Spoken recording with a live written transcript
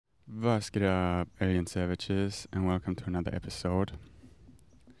Was geht up, alien savages, and welcome to another episode.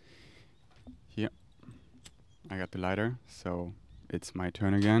 Here, I got the lighter, so it's my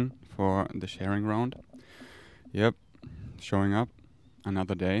turn again for the sharing round. Yep, showing up,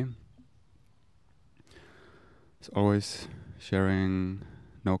 another day. As always, sharing,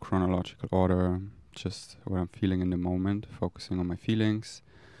 no chronological order, just what I'm feeling in the moment, focusing on my feelings,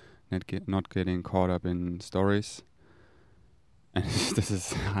 not getting caught up in stories. And this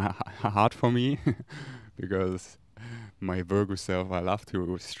is hard for me because my Virgo self, I love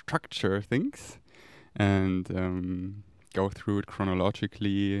to structure things and go through it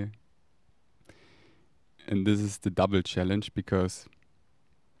chronologically. And this is the double challenge because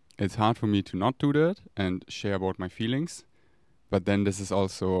it's hard for me to not do that and share about my feelings. But then this is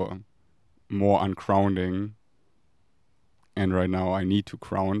also more ungrounding. And right now I need to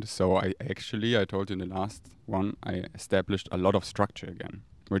ground. So I told you in the last one, I established a lot of structure again,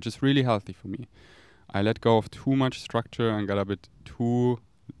 which is really healthy for me. I let go of too much structure and got a bit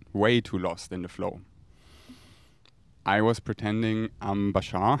way too lost in the flow. I was pretending I'm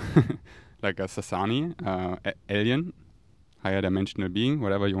Bashar, like a Sasani, alien, higher dimensional being,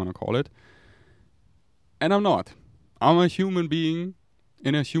 whatever you want to call it. And I'm not. I'm a human being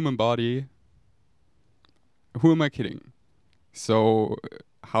in a human body. Who am I kidding? So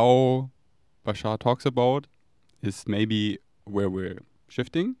how Bashar talks about is maybe where we're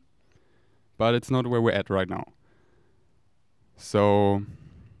shifting, but it's not where we're at right now. So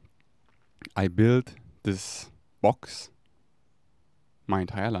I built this box my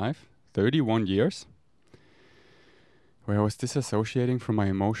entire life, 31 years, where I was disassociating from my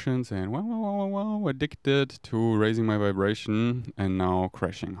emotions and addicted to raising my vibration and now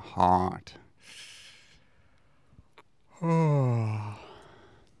crashing hard. I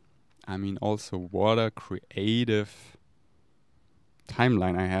mean, also, what a creative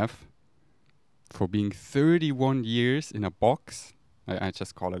timeline I have for being 31 years in a box. I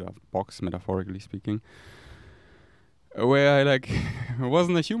just call it a box, metaphorically speaking, where I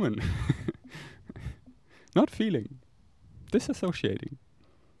wasn't a human. Not feeling, disassociating.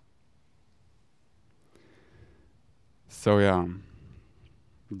 So yeah,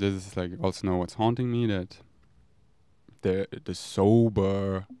 this is also know what's haunting me, that the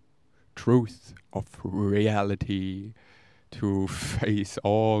sober truth of reality, to face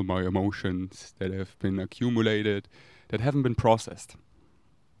all my emotions that have been accumulated, that haven't been processed.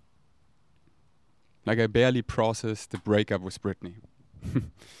 I barely processed the breakup with Brittnee.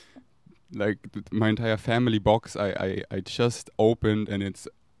 My entire family box I just opened and it's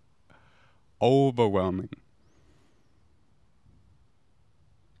overwhelming.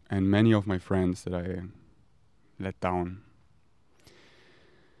 And many of my friends that I let down.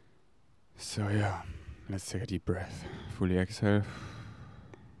 So yeah, let's take a deep breath. Fully exhale.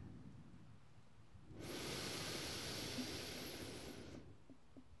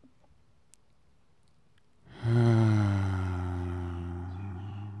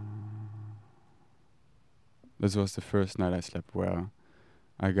 This was the first night I slept well.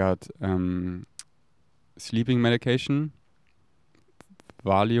 I got sleeping medication,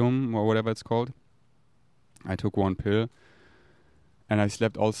 Valium or whatever it's called. I took one pill and I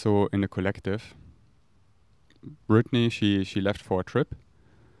slept also in the collective. Brittnee, she left for a trip,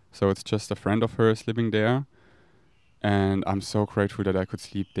 so it's just a friend of hers living there, and I'm so grateful that I could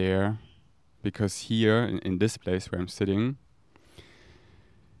sleep there, because here in this place where I'm sitting,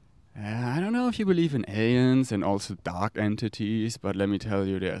 I don't know if you believe in aliens and also dark entities, but let me tell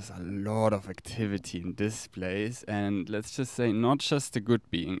you, there's a lot of activity in this place, and let's just say not just the good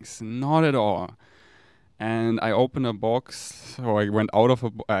beings, not at all. And I opened a box, or I went out of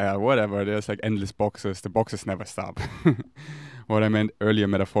whatever, there's endless boxes, the boxes never stop. What I meant earlier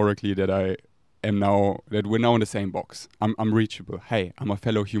metaphorically, that we're now in the same box. I'm reachable. Hey, I'm a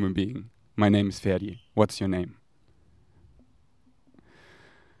fellow human being. My name is Ferdi. What's your name?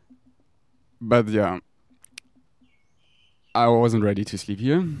 But yeah, I wasn't ready to sleep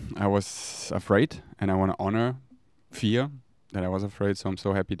here. I was afraid, and I want to honor fear that I was afraid. So I'm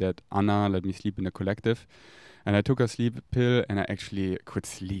so happy that Anna let me sleep in the collective, and I took a sleep pill and I actually could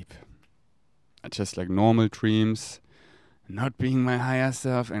sleep. Just normal dreams, not being my higher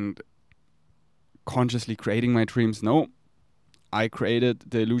self and consciously creating my dreams. No, I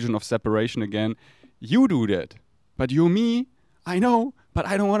created the illusion of separation again. You do that, but you're me. I know, but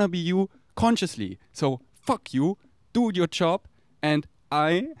I don't want to be you consciously. So fuck you, do your job, and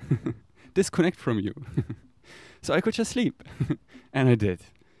I disconnect from you. So I could just sleep. And I did.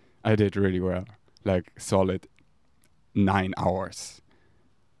 I did really well. Solid 9 hours.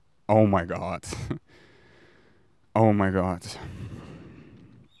 Oh my god. Oh my god.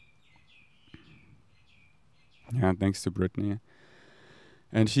 Yeah, thanks to Brittnee.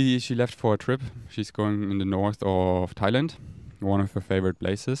 And she left for a trip. She's going in the north of Thailand, one of her favorite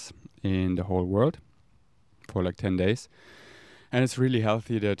places in the whole world, for like 10 days. And it's really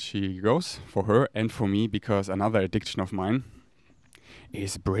healthy that she goes, for her and for me, because another addiction of mine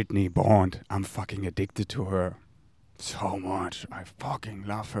is Brittnee Bond. I'm fucking addicted to her so much. I fucking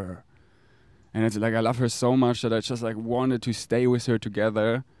love her. And it's like I love her so much that I just like wanted to stay with her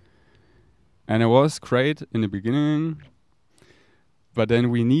together. And it was great in the beginning. But then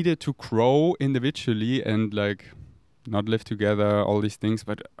we needed to grow individually and like not live together, all these things.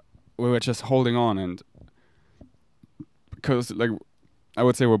 But we were just holding on. And because like I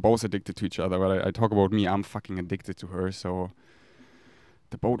would say we're both addicted to each other. But I talk about me, I'm fucking addicted to her. So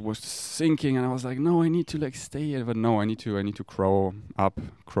the boat was sinking and I was like, no, I need to like stay here. But no, I need to grow up,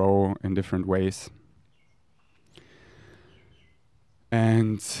 grow in different ways.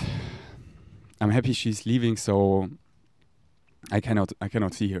 And I'm happy she's leaving, so I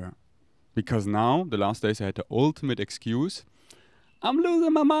cannot see her. Because now, the last days I had the ultimate excuse. I'm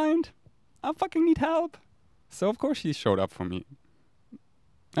losing my mind. I fucking need help. So of course she showed up for me.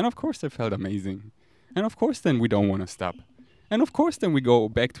 And of course it felt amazing. And of course then we don't want to stop. And of course then we go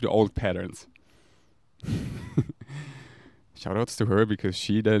back to the old patterns. Shoutouts to her, because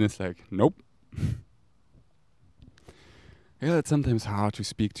she then is like, nope. Yeah, it's sometimes hard to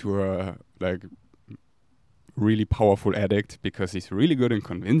speak to a like really powerful addict, because he's really good in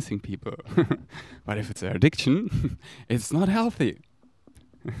convincing people. But if it's an addiction, it's not healthy.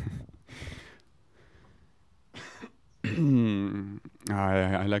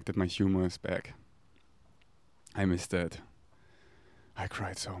 I like that my humor is back. I missed that. I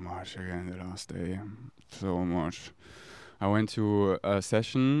cried so much again the last day. So much. I went to a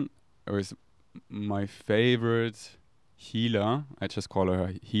session. It was my favorite healer. I just call her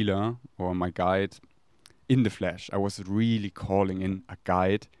a healer, or my guide in the flesh. I was really calling in a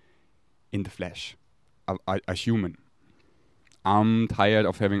guide in the flesh. A human. I'm tired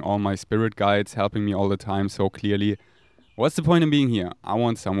of having all my spirit guides helping me all the time so clearly. What's the point in being here? I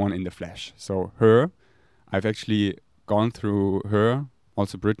want someone in the flesh. So her, I've actually gone through her.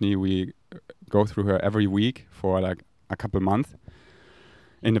 Also Brittnee, we go through her every week for like a couple months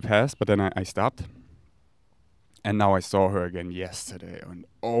in the past, but then I stopped. And now I saw her again yesterday, and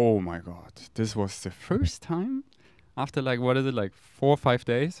oh my god, this was the first time after like, 4 or 5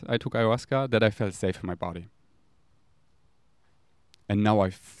 days I took ayahuasca that I felt safe in my body. And now I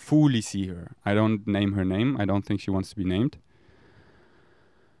fully see her. I don't name her name. I don't think she wants to be named.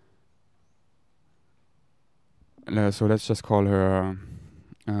 So let's just call her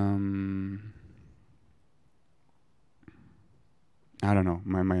I don't know,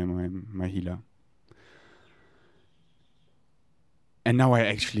 my healer. And now I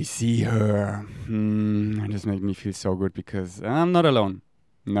actually see her. And this makes me feel so good, because I'm not alone.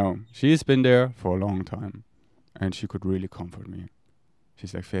 No, she's been there for a long time. And she could really comfort me.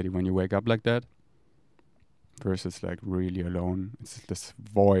 She's like, Ferdi, when you wake up like that, versus like really alone, it's this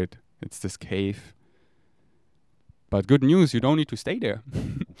void, it's this cave. But good news, you don't need to stay there.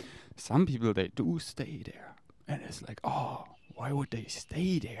 Some people, they do stay there. And it's like, oh, why would they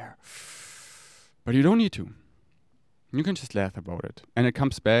stay there? But you don't need to. You can just laugh about it. And it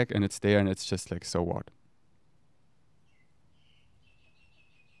comes back and it's there and it's just like, so what?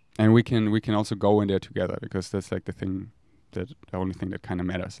 And we can also go in there together, because that's like the only thing that kind of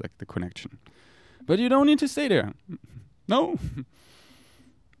matters, like the connection. But you don't need to stay there. No.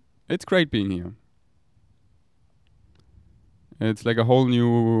 It's great being here. It's like a whole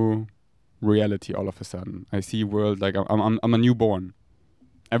new reality all of a sudden. I see world like I'm a newborn.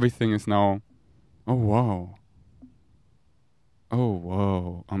 Everything is now, oh wow. Oh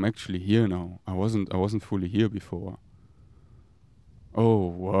wow, I'm actually here now. I wasn't fully here before. Oh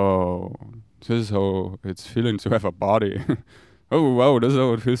wow, this is how it's feeling to have a body. Oh wow, this is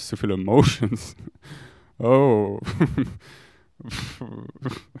how it feels to feel emotions. Oh,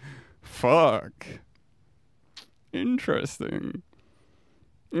 fuck. Interesting.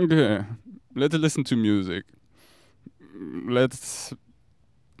 Okay, let's listen to music. Let's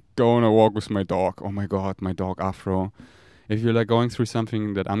go on a walk with my dog. Oh my god, my dog Afro. If you're like going through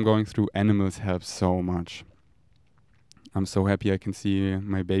something that I'm going through, animals help so much. I'm so happy I can see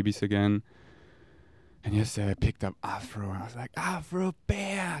my babies again. And yesterday I picked up Afro. I was like, Afro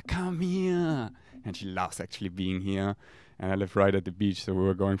bear, come here. And she loves actually being here. And I live right at the beach, so we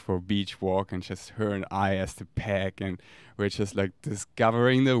were going for a beach walk, and just her and I as the pack, and we're just like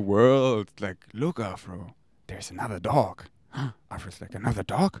discovering the world. Like, look, Afro, there's another dog. Afro's like, another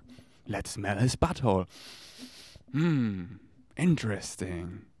dog? Let's smell his butthole.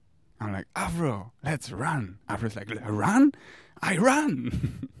 Interesting. I'm like, Afro, let's run. Afro's like, run? I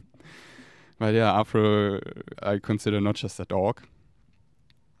run. But yeah, Afro, I consider not just a dog.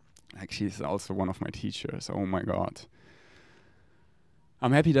 Like, she's also one of my teachers. Oh my God.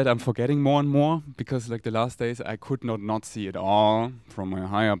 I'm happy that I'm forgetting more and more, because like the last days I could not see it all from a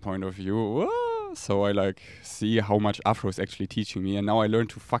higher point of view. So I like see how much Afro is actually teaching me, and now I learned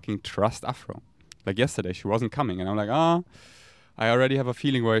to fucking trust Afro. Like yesterday she wasn't coming, and I'm like, I already have a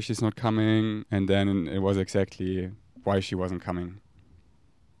feeling why she's not coming, and then it was exactly why she wasn't coming.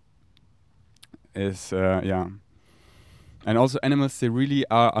 Yeah. And also animals, they really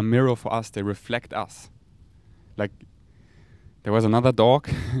are a mirror for us. They reflect us. Like, there was another dog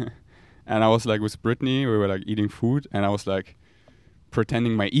and I was like with Brittnee, we were like eating food, and I was like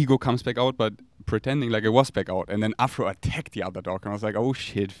pretending my ego comes back out, but pretending like it was back out. And then Afro attacked the other dog, and I was like, oh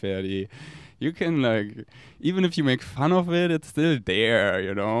shit, Ferdi. You can like, even if you make fun of it, it's still there,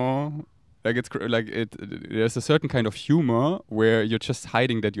 you know? Like there's a certain kind of humor where you're just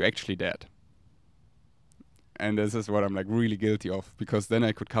hiding that you're actually dead. And this is what I'm like really guilty of, because then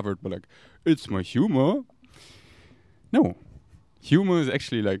I could cover it, but like, it's my humor. No, humor is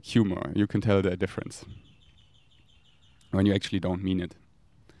actually like humor. You can tell the difference when you actually don't mean it.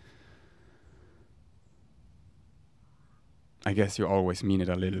 I guess you always mean it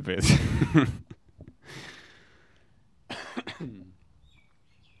a little bit.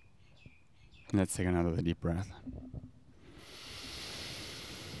 Let's take another deep breath.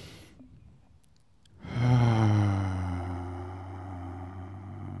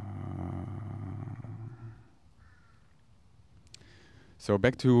 So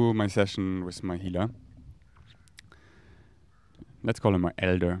back to my session with my healer. Let's call her my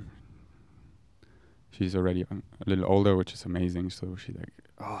elder. She's already a little older, which is amazing. So she's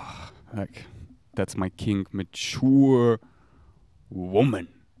like, that's my king, mature woman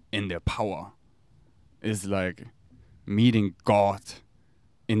in their power. Is like meeting God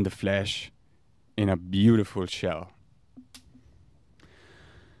in the flesh in a beautiful shell.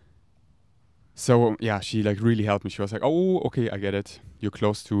 So yeah, she like really helped me. She was like, oh, okay, I get it. You're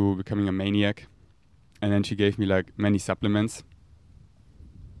close to becoming a maniac. And then she gave me like many supplements.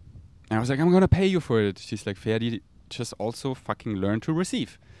 And I was like, I'm gonna pay you for it. She's like, Ferdi, just also fucking learn to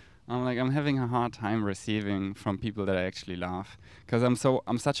receive. I'm like, I'm having a hard time receiving from people that I actually love, because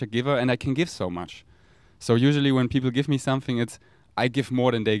I'm such a giver and I can give so much. So usually when people give me something, it's I give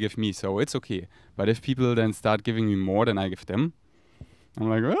more than they give me, so it's okay. But if people then start giving me more than I give them, I'm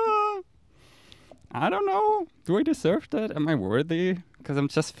like, I don't know. Do I deserve that? Am I worthy? Because I'm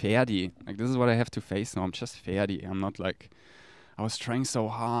just Ferdi. Like, this is what I have to face now. I'm just Ferdi. I'm not like, I was trying so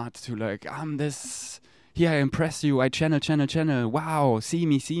hard to like, I'm this. Here, I impress you. I channel. Wow, see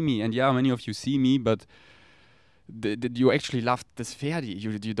me. And yeah, many of you see me, but you actually love this Ferdi.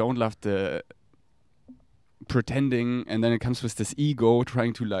 You don't love the pretending, and then it comes with this ego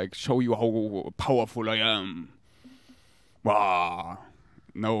trying to like show you how powerful I am. Wow.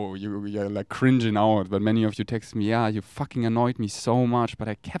 No, you're like cringing out, but many of you text me, yeah, you fucking annoyed me so much, but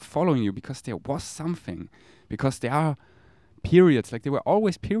I kept following you because there was something. Because there are periods, like there were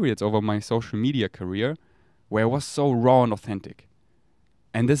always periods over my social media career where I was so raw and authentic.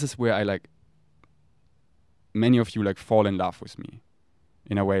 And this is where I like, many of you like fall in love with me.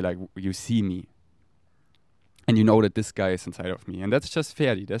 In a way, like you see me. And you know that this guy is inside of me. And that's just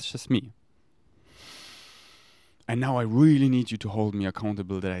Ferdi, that's just me. And now I really need you to hold me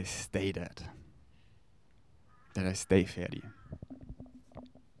accountable that I stay that. That I stay Ferdi.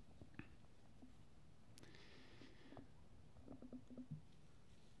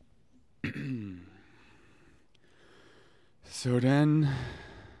 So then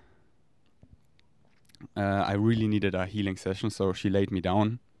I really needed a healing session, so she laid me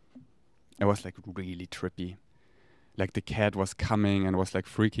down. It was like really trippy. Like the cat was coming and was like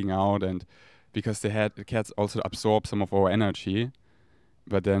freaking out, and because the cats also absorb some of our energy.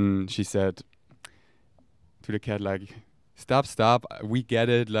 But then she said to the cat like, stop, we get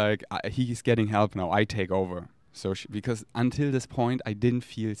it, like he's getting help now, I take over. So because until this point I didn't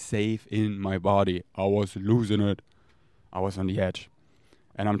feel safe in my body. I was losing it. I was on the edge.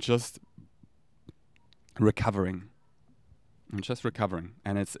 And I'm just recovering.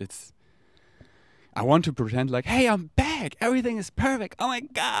 And it's I want to pretend like, hey, I'm back. Everything is perfect. Oh my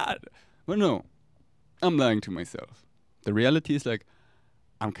God. But no, I'm lying to myself. The reality is like,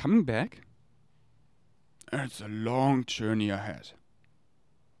 I'm coming back. And it's a long journey ahead.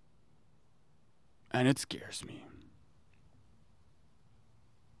 And it scares me.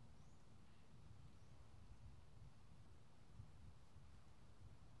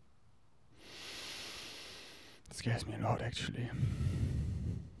 It scares me a lot, actually.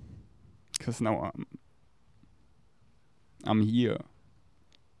 Because now I'm here.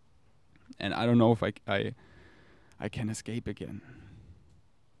 And I don't know if I can escape again.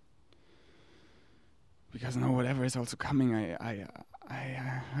 Because now whatever is also coming, I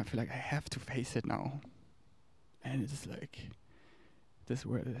feel like I have to face it now. And it's like, this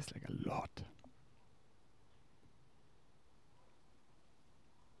word is like a lot.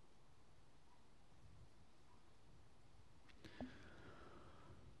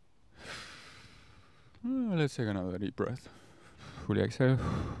 Let's take another deep breath. Fully exhale.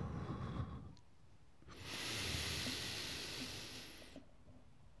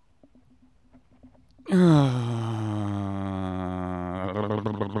 I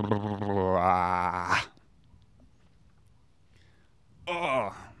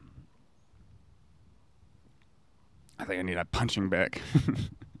think I need a punching bag.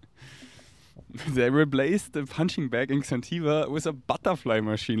 They replaced the punching bag in Xantiva with a butterfly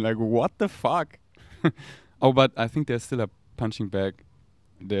machine. Like, what the fuck? Oh, but I think there's still a punching bag.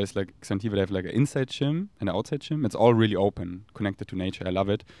 There's like Xantiva, they have like an inside gym and an outside gym. It's all really open, connected to nature. I love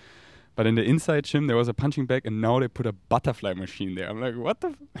it. But in the inside gym, there was a punching bag, and now they put a butterfly machine there. I'm like, what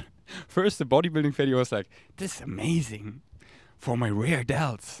the? First, the bodybuilding video was like, this is amazing for my rare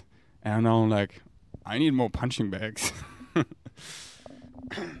delts. And now I'm like, I need more punching bags.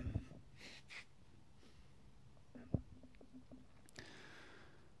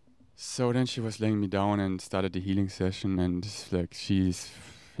 So then she was laying me down and started the healing session, and like she's,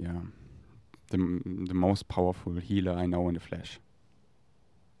 the most powerful healer I know in the flesh.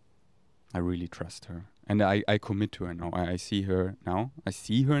 I really trust her, and I commit to her now. I see her now. I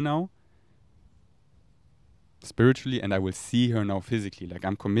see her now spiritually, and I will see her now physically. Like,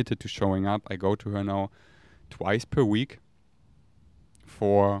 I'm committed to showing up. I go to her now twice per week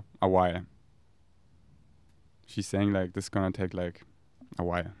for a while. She's saying like this is gonna take like a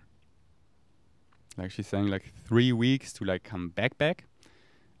while. Like, she's saying like 3 weeks to like come back,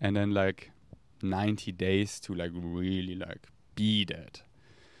 and then like 90 days to like really like be that.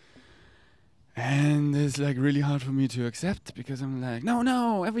 And it's like really hard for me to accept, because I'm like,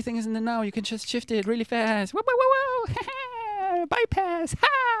 no, everything is in the now. You can just shift it really fast. Whoa, whoa, whoa, whoa. Bypass.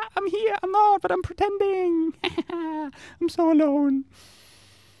 Ha! I'm here. I'm not, but I'm pretending. I'm so alone.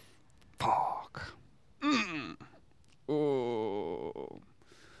 Fuck. Oh.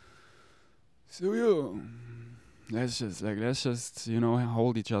 So let's just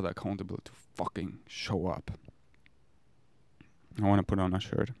hold each other accountable to fucking show up. I want to put on a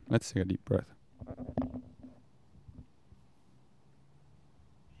shirt. Let's take a deep breath.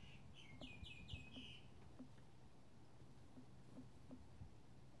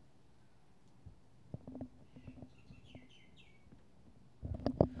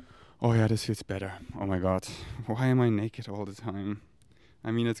 Oh yeah, this feels better. Oh my god. Why am I naked all the time? I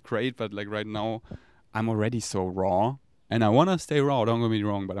mean, it's great, but like right now, I'm already so raw. And I want to stay raw, don't get me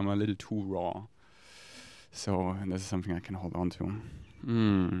wrong, but I'm a little too raw. So, and this is something I can hold on to.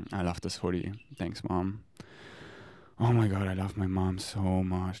 I love this hoodie. Thanks, Mom. Oh my god, I love my mom so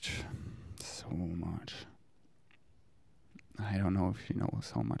much. So much. I don't know if she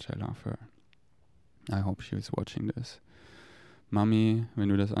knows how much I love her. I hope she is watching this. Mami, wenn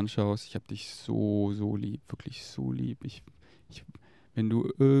du das anschaust, ich hab dich so, so lieb. Wirklich so lieb. Wenn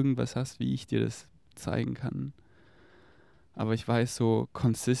du irgendwas hast, wie ich dir das zeigen kann. Aber ich weiß so,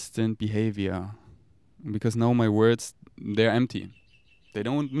 consistent behavior. Because now my words, they're empty. They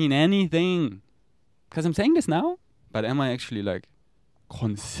don't mean anything. Because I'm saying this now, but am I actually like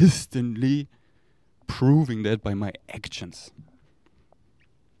consistently proving that by my actions?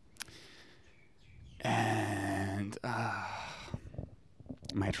 And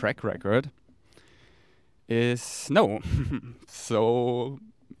my track record is no. So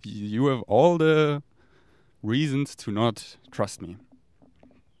you have all the reasons to not trust me.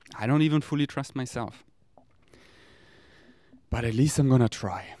 I don't even fully trust myself. But at least I'm gonna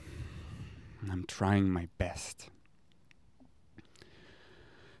try. I'm trying my best.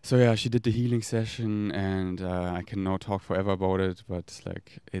 So yeah, she did the healing session, and I can now talk forever about it, but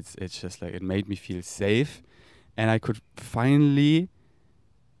like it's just like it made me feel safe, and I could finally,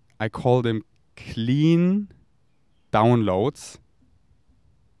 I call them clean downloads,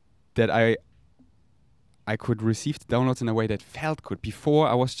 that I could receive the downloads in a way that felt good. Before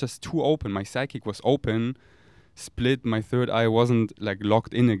I was just too open. My psychic was open, split. My third eye wasn't like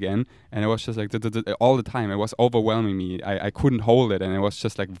locked in again, and it was just like all the time. It was overwhelming me. I couldn't hold it, and it was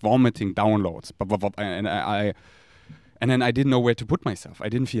just like vomiting downloads. And then I didn't know where to put myself. I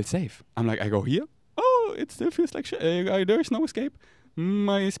didn't feel safe. I'm like, I go here. Oh, it still feels like shit. There's no escape.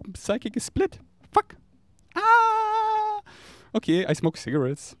 My psychic is split. Fuck. Okay, I smoke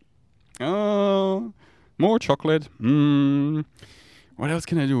cigarettes. Oh, more chocolate. What else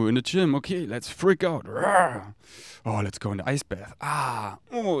can I do in the gym? Okay, let's freak out. Rawr. Oh, let's go in the ice bath.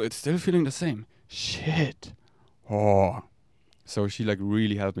 Oh, it's still feeling the same. Shit. Oh. So she like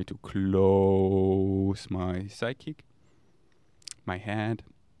really helped me to close my psychic, my head,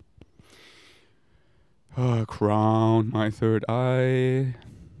 crown my third eye,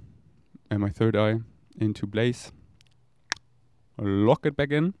 and my third eye into place. Lock it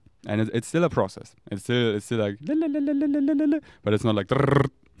back in, and it's still a process. It's still like, but it's not like.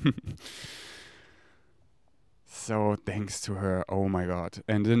 So thanks to her, oh my god.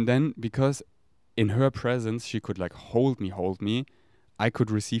 And then because in her presence she could like hold me, I could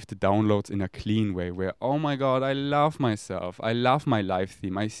receive the downloads in a clean way where, oh my god, I love myself. I love my life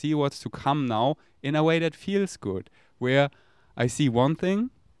theme. I see what's to come now in a way that feels good. Where I see one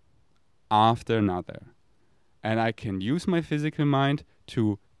thing after another. And I can use my physical mind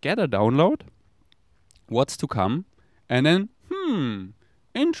to get a download, what's to come, and then,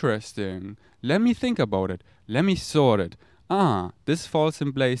 interesting. Let me think about it. Let me sort it. This falls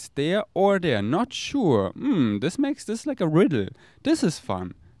in place there or there. Not sure. This makes this like a riddle. This is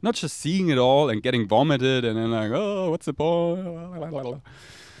fun. Not just seeing it all and getting vomited and then like, oh, what's the point?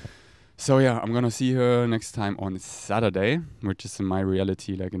 So yeah, I'm gonna see her next time on Saturday, which is in my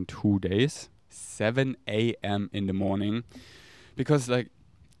reality like in 2 days. 7 a.m. in the morning. Because like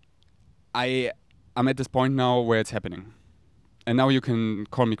I'm at this point now where it's happening. And now you can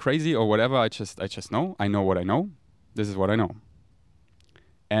call me crazy or whatever. I just know. I know what I know. This is what I know.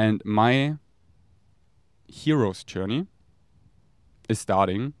 And my hero's journey is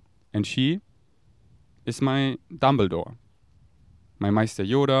starting, and she is my Dumbledore, my Meister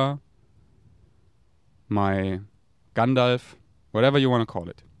Yoda, my Gandalf, whatever you want to call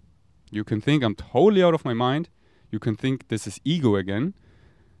it. You can think I'm totally out of my mind. You can think this is ego again,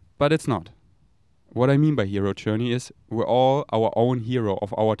 but it's not. What I mean by hero journey is we're all our own hero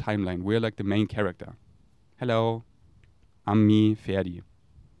of our timeline. We're like the main character. Hello, I'm me, Ferdi.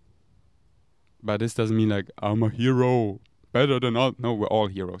 But this doesn't mean like I'm a hero, better than all. No, we're all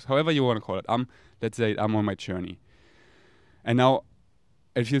heroes. However you want to call it. Let's say I'm on my journey. And now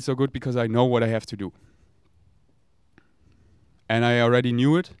it feels so good because I know what I have to do. And I already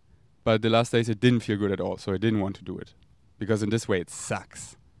knew it, but the last days it didn't feel good at all. So I didn't want to do it. Because in this way it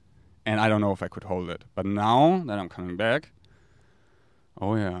sucks. And I don't know if I could hold it. But now that I'm coming back,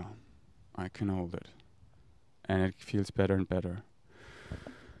 oh yeah, I can hold it. And it feels better and better.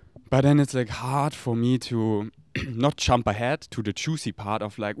 But then it's like hard for me to not jump ahead to the juicy part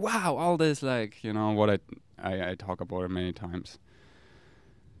of like, wow, all this, like, you know, what I talk about it many times.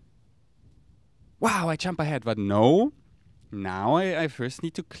 Wow, I jump ahead. But no, now I first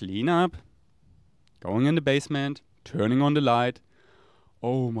need to clean up, going in the basement, turning on the light.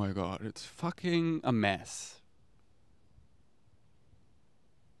 Oh my god, it's fucking a mess.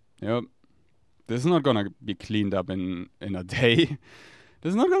 Yep. This is not gonna be cleaned up in a day. This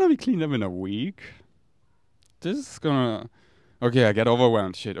is not gonna be cleaned up in a week. This is gonna... Okay, I get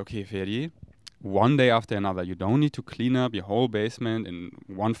overwhelmed. Shit, okay, Ferdi. One day after another. You don't need to clean up your whole basement in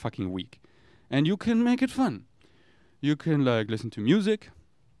one fucking week. And you can make it fun. You can like listen to music.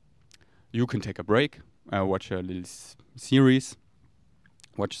 You can take a break. Watch a little series.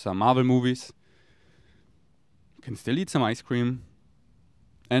 Watch some Marvel movies. You can still eat some ice cream.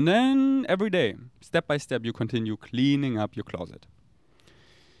 And then every day, step by step, you continue cleaning up your closet.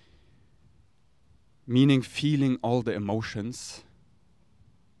 Meaning feeling all the emotions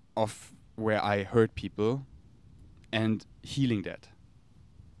of where I hurt people and healing that.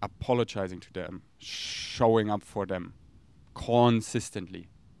 Apologizing to them. Showing up for them. Consistently.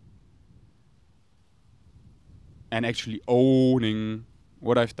 And actually owning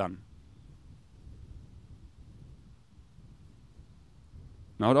what I've done.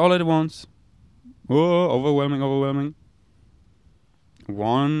 Not all at once. Oh, overwhelming.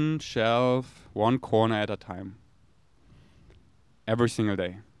 One shelf, one corner at a time. Every single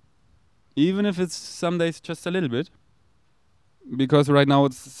day. Even if it's some days just a little bit. Because right now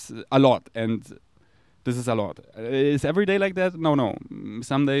it's a lot. And this is a lot. Is every day like that? No.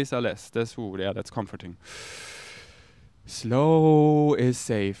 Some days are less. That's comforting. Slow is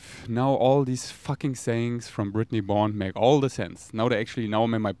safe. Now all these fucking sayings from Brittnee Bond make all the sense. Now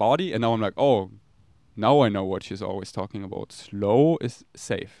I'm in my body and now I'm like, oh, now I know what she's always talking about. Slow is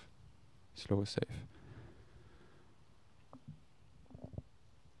safe. Slow is safe.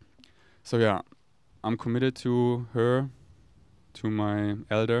 So yeah, I'm committed to her, to my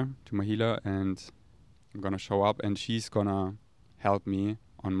elder, to my healer, and I'm gonna show up and she's gonna help me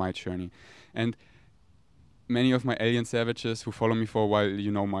on my journey. And many of my alien savages who follow me for a while,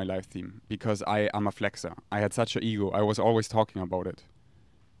 you know my life theme. Because I am a flexer. I had such an ego. I was always talking about it.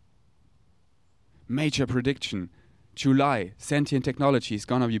 Major prediction. July, sentient technology is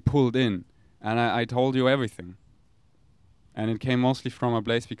gonna be pulled in. And I told you everything. And it came mostly from a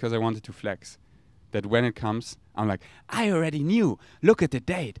place because I wanted to flex. That when it comes, I'm like, I already knew. Look at the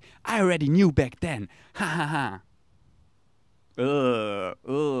date. I already knew back then. Ha ha ha.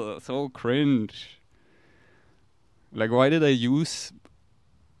 Ugh, so cringe. Like, why did I use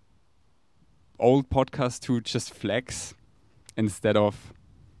old podcasts to just flex instead of,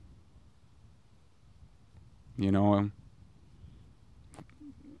 you know,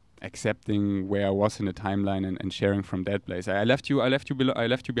 accepting where I was in the timeline and sharing from that place? I left you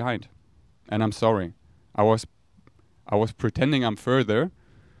behind, and I'm sorry. I was pretending I'm further.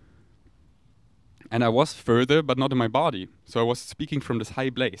 And I was further, but not in my body. So I was speaking from this high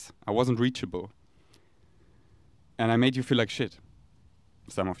place. I wasn't reachable. And I made you feel like shit.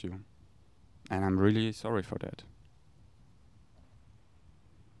 Some of you. And I'm really sorry for that.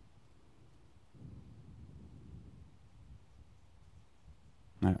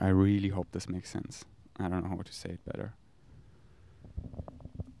 I really hope this makes sense. I don't know how to say it better.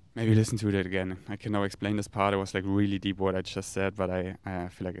 Maybe listen to it again. I can now explain this part. It was like really deep what I just said, but I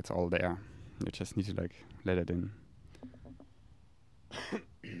feel like it's all there. You just need to like let it in.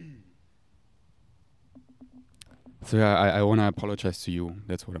 So yeah, I wanna apologize to you.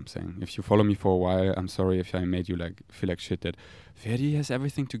 That's what I'm saying. If you follow me for a while, I'm sorry if I made you like feel like shit. That Ferdi has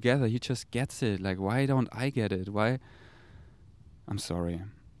everything together. He just gets it. Like, why don't I get it? Why? I'm sorry.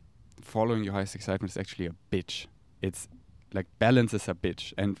 Following your highest excitement is actually a bitch. It's like balance is a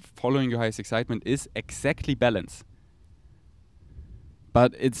bitch, and following your highest excitement is exactly balance.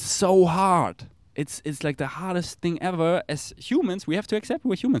 But it's so hard. It's like the hardest thing ever. As humans, we have to accept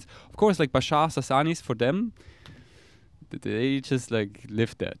we're humans. Of course, like Bashar Sassanis, for them, they just like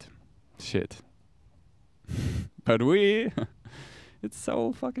live that shit. But we, it's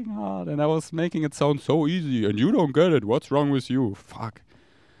so fucking hard. And I was making it sound so easy. And you don't get it. What's wrong with you? Fuck.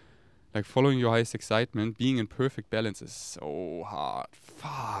 Like following your highest excitement, being in perfect balance is so hard.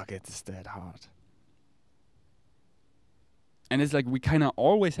 Fuck, it's that hard. And it's like we kind of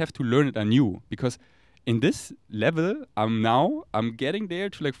always have to learn it anew, because in this level, I'm getting there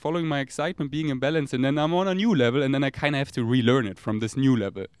to like following my excitement, being in balance, and then I'm on a new level, and then I kind of have to relearn it from this new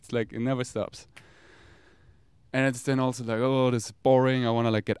level. It's like it never stops. And it's then also like, oh, this is boring. I want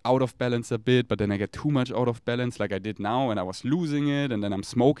to like get out of balance a bit, but then I get too much out of balance like I did now, and I was losing it, and then I'm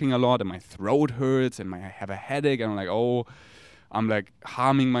smoking a lot, and my throat hurts, and I have a headache, and I'm like, oh, I'm like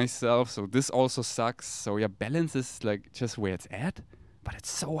harming myself, so this also sucks. So yeah, balance is like just where it's at, but it's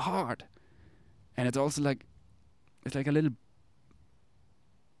so hard. And it's also like, it's like a little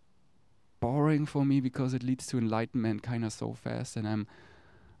boring for me because it leads to enlightenment kind of so fast, and I'm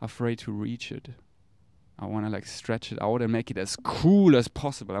afraid to reach it. I want to like stretch it out and make it as cool as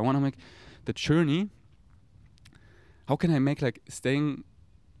possible. I want to make the journey. How can I make like staying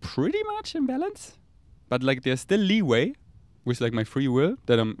pretty much in balance, but like there's still leeway with like my free will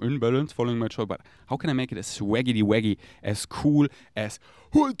that I'm in balance following my choice, but how can I make it as swaggity waggy, as cool as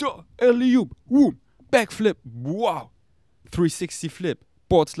alley-oop, boom, backflip, wow, 360 flip,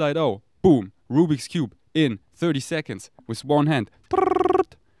 board slide out, boom, Rubik's Cube in 30 seconds with one hand,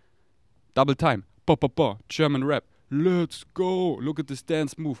 double time, German rap, let's go, look at this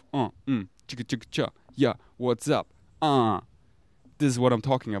dance move, chicka chicka cha, yeah, what's up, this is what I'm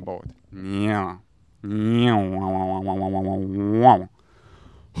talking about, yeah. Huh,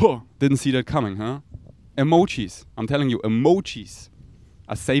 didn't see that coming, huh? Emojis. I'm telling you, emojis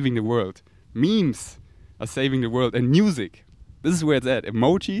are saving the world. Memes are saving the world. And music. This is where it's at.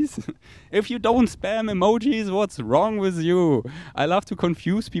 Emojis. If you don't spam emojis, what's wrong with you? I love to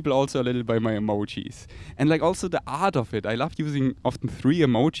confuse people also a little by my emojis. And like also the art of it. I love using often 3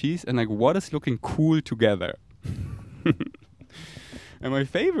 emojis and like what is looking cool together. And my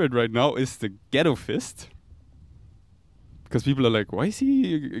favorite right now is the ghetto fist. Because people are like, why is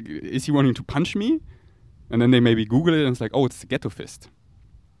he wanting to punch me? And then they maybe Google it and it's like, oh, it's the ghetto fist.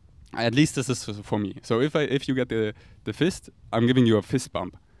 At least this is for me. So if you get the fist, I'm giving you a fist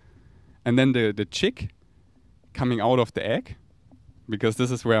bump. And then the chick coming out of the egg, because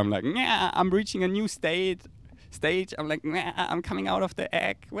this is where I'm like, yeah, I'm reaching a new stage. I'm like, nah, I'm coming out of the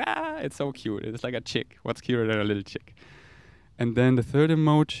egg. Wah, it's so cute. It's like a chick. What's cuter than a little chick? And then the third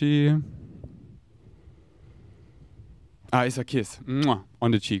emoji is a kiss. Mwah,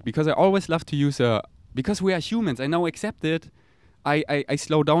 on the cheek. Because I always love to use because we are humans. I now accept it. I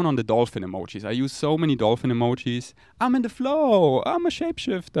slow down on the dolphin emojis. I use so many dolphin emojis. I'm in the flow. I'm a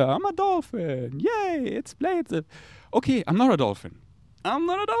shapeshifter. I'm a dolphin. Yay! It's played. Okay, I'm not a dolphin. I'm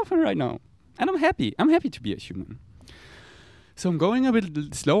not a dolphin right now, and I'm happy. I'm happy to be a human. So I'm going a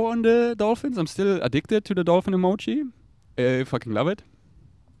bit slow on the dolphins. I'm still addicted to the dolphin emoji. I fucking love it.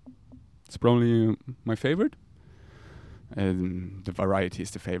 It's probably my favorite. The variety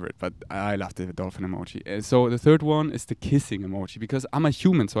is the favorite, but I love the dolphin emoji. So the third one is the kissing emoji, because I'm a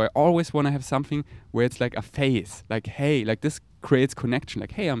human, so I always want to have something where it's like a face, like hey, like this creates connection,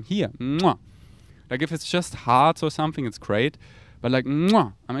 like hey, I'm here, mwah. Like if it's just hearts or something, it's great, but like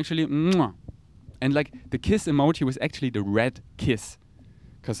mwah, I'm actually mwah. And like the kiss emoji was actually the red kiss.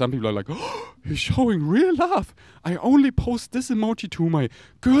 Because some people are like, oh, he's showing real love. I only post this emoji to my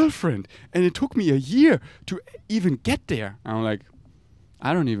girlfriend, and it took me a year to even get there. And I'm like,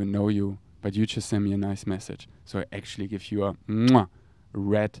 I don't even know you, but you just sent me a nice message. So I actually give you a mwah,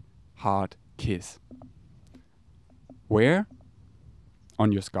 red heart kiss. Where?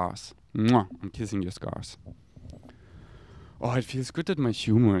 On your scars. Mwah, I'm kissing your scars. Oh, it feels good that my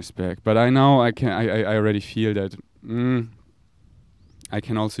humor is back. But I already feel that I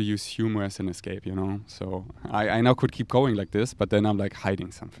can also use humor as an escape, you know? So I now could keep going like this, but then I'm like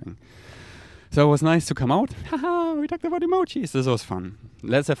hiding something. So it was nice to come out. Haha, we talked about emojis. This was fun.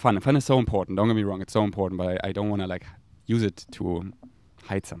 Let's have fun. Fun is so important. Don't get me wrong, it's so important, but I don't want to like use it to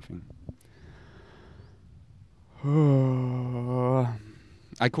hide something.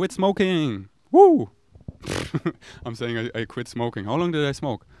 I quit smoking. Woo! I'm saying I quit smoking. How long did I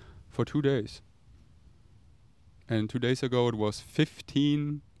smoke? For 2 days. And 2 days ago it was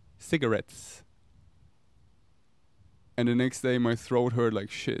 15 cigarettes. And the next day my throat hurt like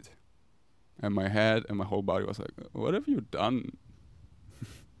shit. And my head and my whole body was like, what have you done?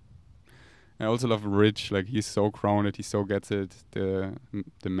 I also love Rich, like he's so grounded, he so gets it, the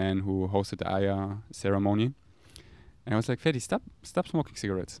man who hosted the Aya ceremony. And I was like, Freddy, stop smoking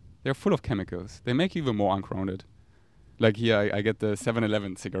cigarettes. They're full of chemicals. They make you even more ungrounded. Like here, I get the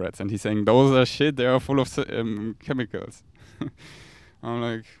 7-Eleven cigarettes, and he's saying, those are shit, they are full of chemicals. I'm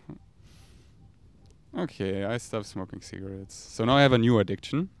like, okay, I stopped smoking cigarettes. So now I have a new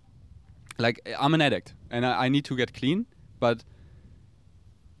addiction. Like, I'm an addict, and I need to get clean, but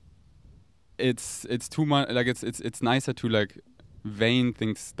it's too much, like, it's nicer to, like, vein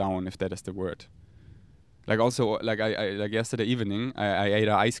things down, if that is the word. Like, also, like, I like yesterday evening, I ate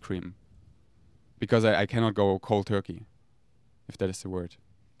an ice cream. Because I cannot go cold turkey, if that is the word.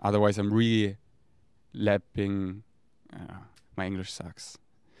 Otherwise, I'm really lapping. My English sucks.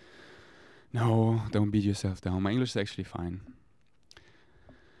 No, don't beat yourself down. My English is actually fine.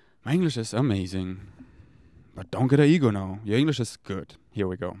 My English is amazing. But don't get an ego now. Your English is good. Here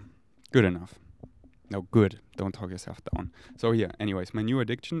we go. Good enough. No, good. Don't talk yourself down. So here, anyways, my new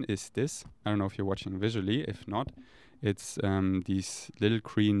addiction is this. I don't know if you're watching visually. If not, it's these little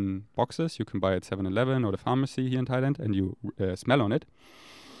green boxes you can buy at 7-Eleven or the pharmacy here in Thailand, and you smell on it.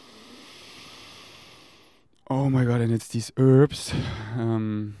 Oh my god, and it's these herbs.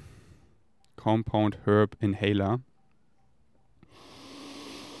 Compound herb inhaler.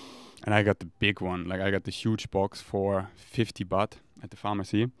 And I got the big one. Like, I got the huge box for 50 baht at the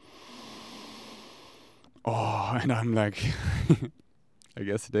pharmacy. Oh, and I'm like... Like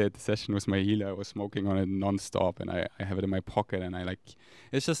yesterday at the session with my healer, I was smoking on it non-stop, and I have it in my pocket, and I like,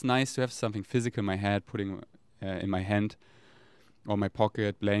 it's just nice to have something physical in my head, putting in my hand or my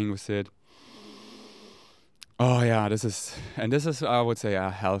pocket, playing with it. Oh yeah, this is, I would say, a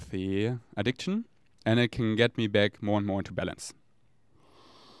healthy addiction, and it can get me back more and more into balance.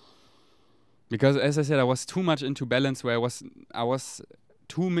 Because as I said, I was too much into balance, where I was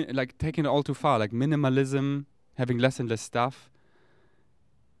too, like, taking it all too far, like minimalism, having less and less stuff.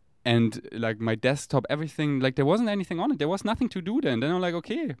 And like my desktop, everything, like there wasn't anything on it. There was nothing to do then. Then I'm like,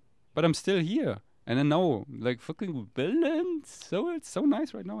 okay, but I'm still here. And then no, like fucking balance. So it's so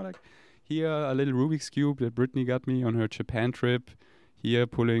nice right now. Like here, a little Rubik's Cube that Brittnee got me on her Japan trip. Here,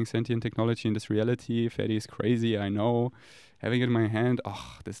 pulling sentient technology in this reality. Freddy is crazy, I know. Having it in my hand,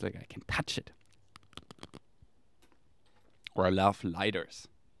 oh, this, like, I can touch it. Or I love lighters.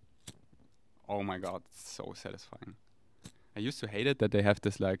 Oh my god, it's so satisfying. I used to hate it that they have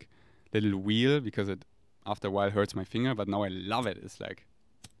this like little wheel, because it after a while hurts my finger, but now I love it. It's like,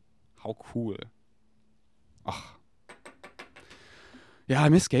 how cool. Oh. Yeah, I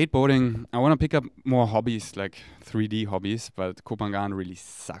miss skateboarding. I want to pick up more hobbies, like 3D hobbies, but Kopangan really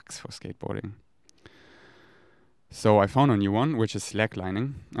sucks for skateboarding. So I found a new one, which is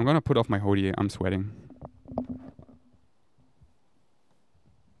slacklining. I'm gonna put off my hoodie, I'm sweating.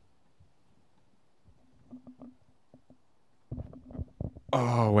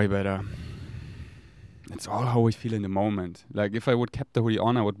 Oh, way better. It's all how we feel in the moment. Like, if I would kept the hoodie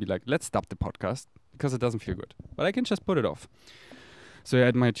on, I would be like, let's stop the podcast because it doesn't feel good. But I can just put it off. So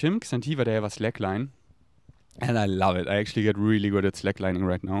at my gym, Xantiva, they have a slackline. And I love it. I actually get really good at slacklining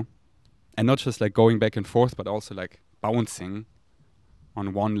right now. And not just like going back and forth, but also like bouncing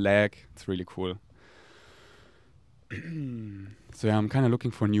on one leg. It's really cool. So yeah, I'm kind of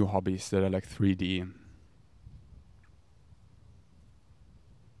looking for new hobbies that are like 3D.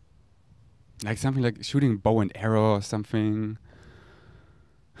 Like something like shooting bow and arrow or something.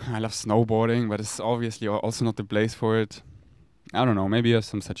 I love snowboarding, but it's obviously also not the place for it. I don't know, maybe you have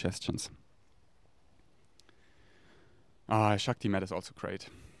some suggestions. Shakti mat is also great.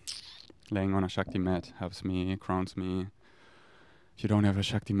 Laying on a Shakti mat helps me, grounds me. If you don't have a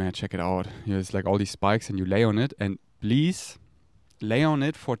Shakti mat, check it out. There's like all these spikes and you lay on it, and please lay on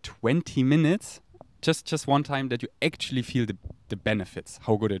it for 20 minutes. Just one time that you actually feel the benefits,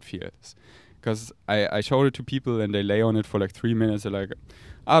 how good it feels. Because I showed it to people and they lay on it for like 3 minutes. They're like,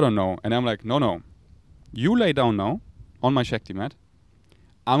 I don't know. And I'm like, no. You lay down now on my Shakti mat.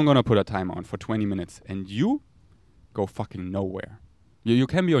 I'm going to put a timer on for 20 minutes. And you go fucking nowhere. You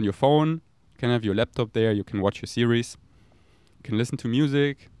can be on your phone. You can have your laptop there. You can watch your series. You can listen to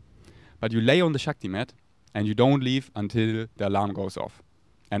music. But you lay on the Shakti mat and you don't leave until the alarm goes off.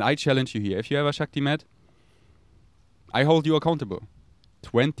 And I challenge you here. If you have a Shakti mat, I hold you accountable.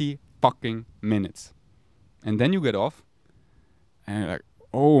 20 fucking minutes. And then you get off and you're like,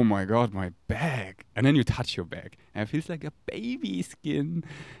 oh my God, my back. And then you touch your back and it feels like a baby skin.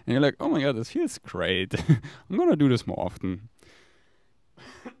 And you're like, oh my God, this feels great. I'm going to do this more often.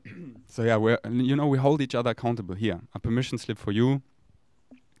 So yeah, we hold each other accountable here. A permission slip for you.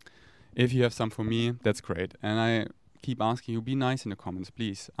 If you have some for me, that's great. And I keep asking you, be nice in the comments,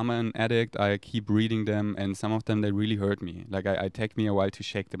 please. I'm an addict. I keep reading them, and some of them, they really hurt me. Like, it take me a while to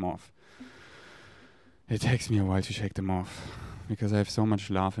shake them off. It takes me a while to shake them off because I have so much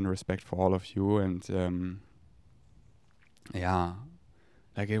love and respect for all of you. And yeah,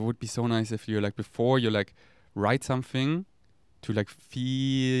 like, it would be so nice if you, like, before you, like, write something to, like,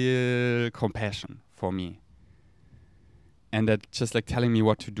 feel compassion for me. And that just, like, telling me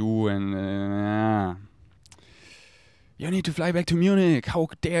what to do and you need to fly back to Munich. How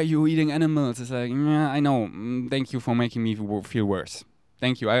dare you eating animals? It's like, I know. Thank you for making me feel worse.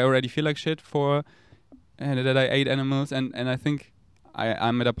 Thank you. I already feel like shit for that I ate animals. And I think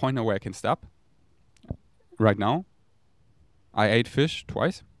I'm at a point now where I can stop. Right now. I ate fish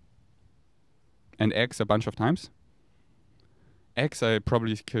twice. And eggs a bunch of times. Eggs I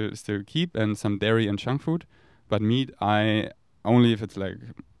probably still keep. And some dairy and junk food. But meat, I only if it's like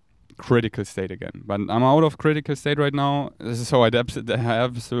critical state again. But I'm out of critical state right now, so I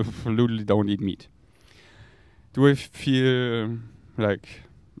absolutely don't eat meat. Do I feel like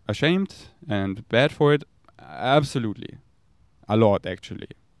ashamed and bad for it? Absolutely. A lot, actually.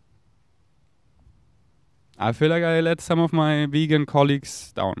 I feel like I let some of my vegan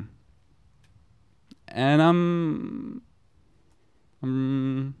colleagues down. And I'm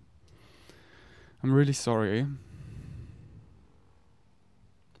really sorry.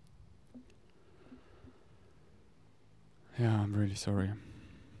 Yeah, I'm really sorry.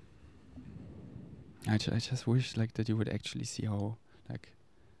 I just wish like that you would actually see how like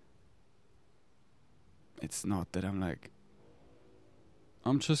it's not that I'm like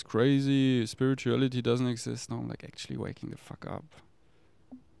I'm just crazy, spirituality doesn't exist. No, I'm like actually waking the fuck up.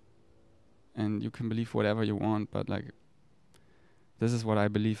 And you can believe whatever you want, but like this is what I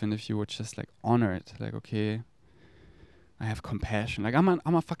believe in. If you would just like honor it, like okay, I have compassion. Like I'm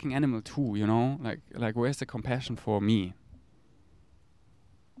a fucking animal too, you know? Like where's the compassion for me?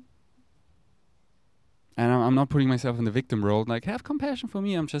 And I'm not putting myself in the victim role. Like have compassion for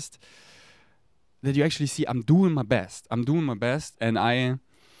me. I'm just that you actually see I'm doing my best. And I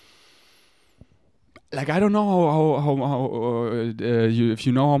don't know how if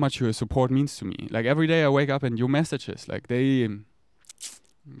you know how much your support means to me. Like every day I wake up and your messages, like they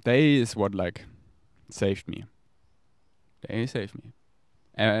is what like saved me. They saved me.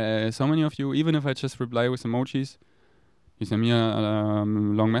 So many of you, even if I just reply with emojis, you send me a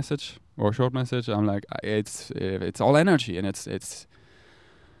long message or a short message. I'm like, it's all energy, and it's.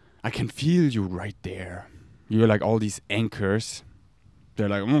 I can feel you right there. You're like all these anchors. They're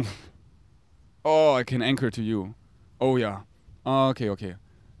like, oh, I can anchor to you. Oh yeah, okay.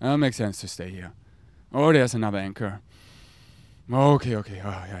 That makes sense to stay here. Oh, there's another anchor. Okay. Oh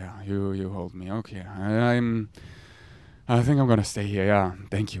yeah. You hold me. Okay, I think I'm gonna stay here. Yeah.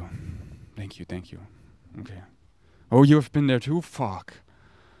 Thank you. Okay. Oh, you've been there too? Fuck.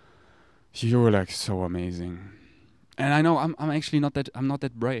 You were like so amazing. And I know I'm actually not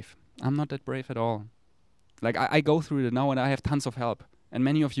that brave. I'm not that brave at all. Like I go through it now and I have tons of help. And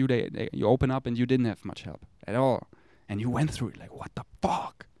many of you, you open up and you didn't have much help at all. And you went through it like, what the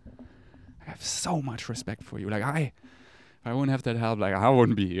fuck? I have so much respect for you. Like if I wouldn't have that help, like I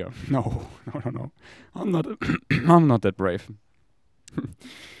wouldn't be here. No. I'm not I'm not that brave.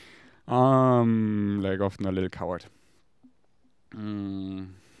 Like often a little coward.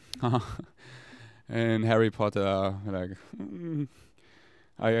 And Harry Potter, like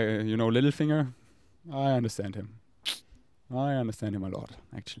Littlefinger, I understand him. I understand him a lot,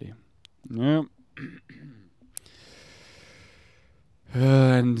 actually. Yeah.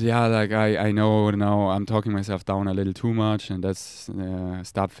 And yeah, like I know now I'm talking myself down a little too much, and that's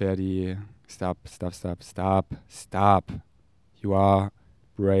stop, Ferdi. Stop. You are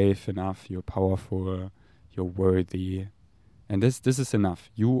brave enough. You're powerful. You're worthy, and this is enough.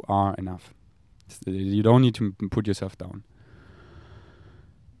 You are enough. You don't need to put yourself down.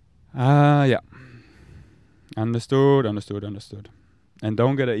 Yeah. Understood. And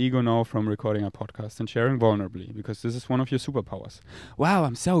don't get an ego now from recording a podcast and sharing vulnerably, because this is one of your superpowers. Wow,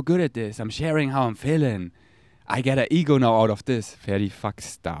 I'm so good at this. I'm sharing how I'm feeling. I get an ego now out of this. Ferdi, fuck,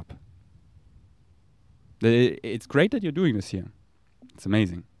 stop. It's great that you're doing this here. It's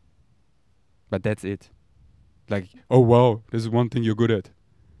amazing. But that's it. Like, oh wow, this is one thing you're good at.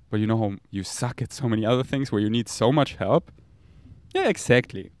 But you know how you suck at so many other things where you need so much help? Yeah,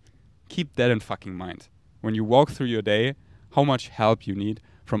 exactly. Keep that in fucking mind. When you walk through your day, how much help you need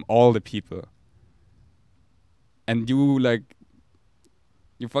from all the people. And you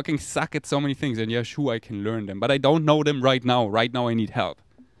fucking suck at so many things, and yeah, sure, I can learn them, but I don't know them right now. Right now I need help.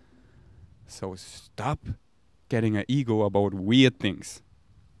 So stop getting an ego about weird things.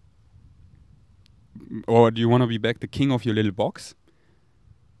 Or do you want to be back the king of your little box?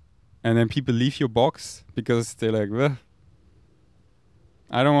 And then people leave your box because they're like, well,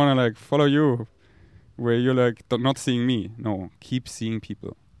 I don't want to like follow you where you're like not seeing me. No, keep seeing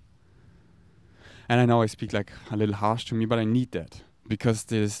people. And I know I speak like a little harsh to me, but I need that. Because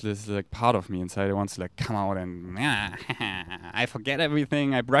there's this like part of me inside that wants to like come out and I forget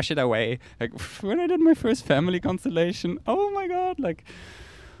everything, I brush it away. Like when I did my first family constellation, oh my god, like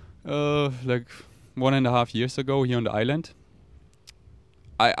 1.5 years ago here on the island,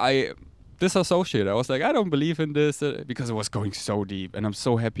 I disassociated. I was like, I don't believe in this because it was going so deep, and I'm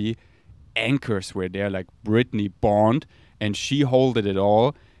so happy anchors were there, like Brittnee Bond, and she holded it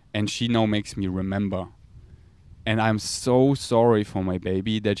all, and she now makes me remember. And I'm so sorry for my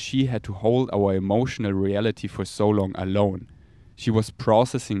baby that she had to hold our emotional reality for so long alone. She was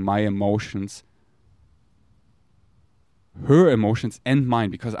processing my emotions, her emotions and mine,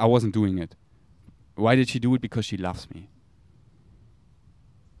 because I wasn't doing it. Why did she do it? Because she loves me.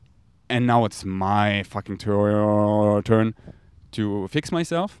 And now it's my fucking turn to fix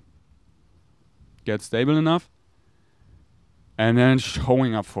myself, get stable enough, and then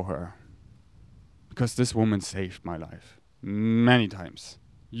showing up for her. Because this woman saved my life many times.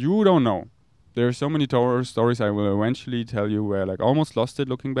 You don't know. There are so many stories I will eventually tell you where I like almost lost it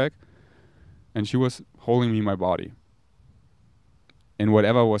looking back, and she was holding me my body in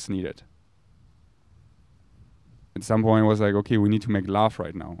whatever was needed. At some point it was like, okay, we need to make love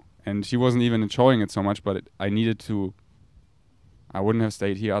right now. And she wasn't even enjoying it so much, but I needed to. I wouldn't have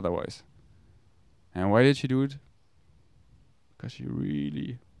stayed here otherwise. And why did she do it? Because she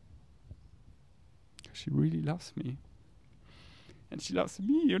really loves me. And she loves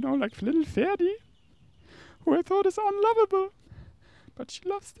me, you know, like little Ferdi, who I thought is unlovable. But she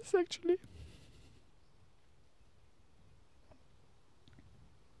loves this actually.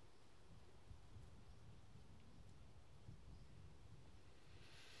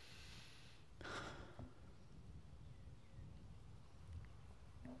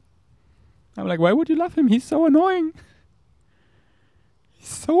 I'm like, why would you love him? He's so annoying. He's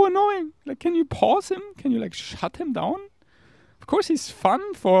so annoying. Like, can you pause him? Can you like shut him down? Of course he's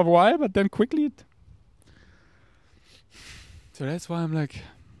fun for a while, but then quickly So that's why I'm like,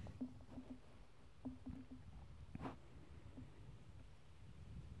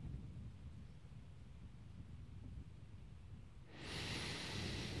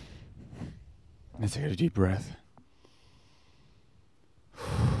 let's take a deep breath.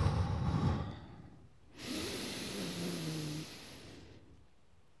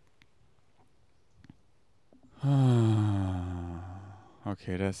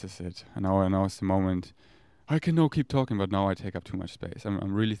 Okay, this is it. I know it's the moment. I can now keep talking, but now I take up too much space.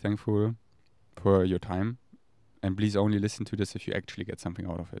 I'm really thankful for your time. And please only listen to this if you actually get something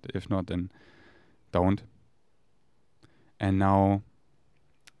out of it. If not, then don't. And now,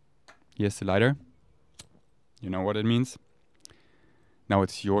 here's the lighter. You know what it means? Now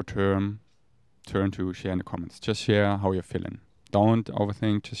it's your turn to share in the comments. Just share how you're feeling. Don't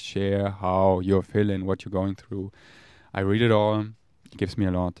overthink. Just share how you're feeling, what you're going through. I read it all. It gives me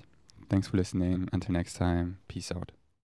a lot. Thanks for listening. Until next time. Peace out.